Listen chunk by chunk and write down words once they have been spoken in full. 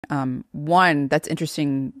One, that's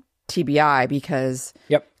interesting TBI because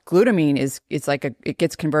glutamine it's like it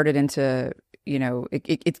gets converted into,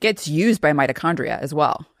 it gets used by mitochondria as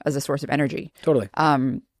well as a source of energy. Totally.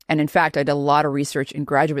 And in fact, I did a lot of research in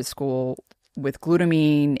graduate school with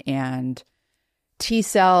glutamine and T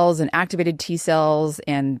cells and activated T cells.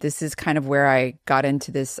 And this is kind of where I got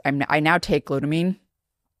into this. I now take glutamine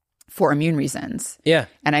for immune reasons. Yeah.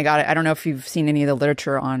 And I got it. I don't know if you've seen any of the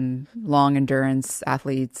literature on long endurance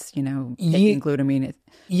athletes, taking glutamine.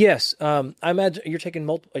 Yes. I imagine you're taking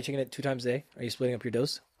are you taking it 2 times a day? Are you splitting up your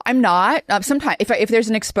dose? I'm not. Sometimes if there's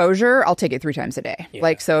an exposure, I'll take it 3 times a day. Yeah.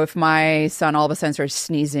 Like, so if my son all of a sudden starts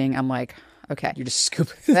sneezing, I'm like, okay. You're just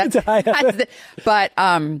scooping the diet. But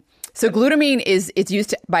so glutamine it's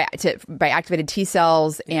used by activated T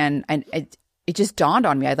cells, and it just dawned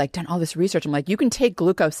on me. I'd done all this research. I'm like, you can take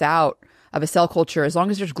glucose out of a cell culture as long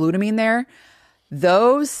as there's glutamine there.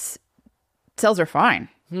 Those cells are fine.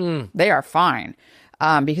 They are fine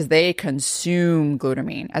because they consume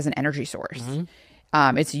glutamine as an energy source.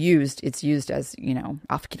 Mm-hmm. It's used as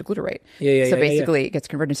alpha ketoglutarate. So basically, it gets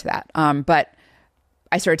converted to that. But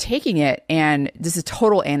I started taking it, and this is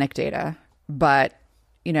total anecdata, but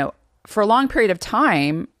for a long period of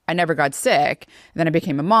time, I never got sick. And then I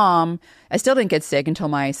became a mom. I still didn't get sick until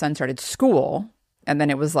my son started school. And then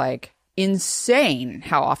it was insane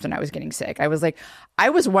how often I was getting sick. I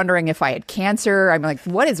was wondering if I had cancer. I'm like,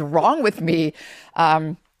 what is wrong with me?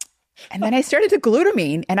 And then I started the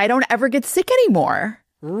glutamine, and I don't ever get sick anymore.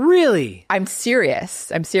 Really? I'm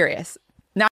serious.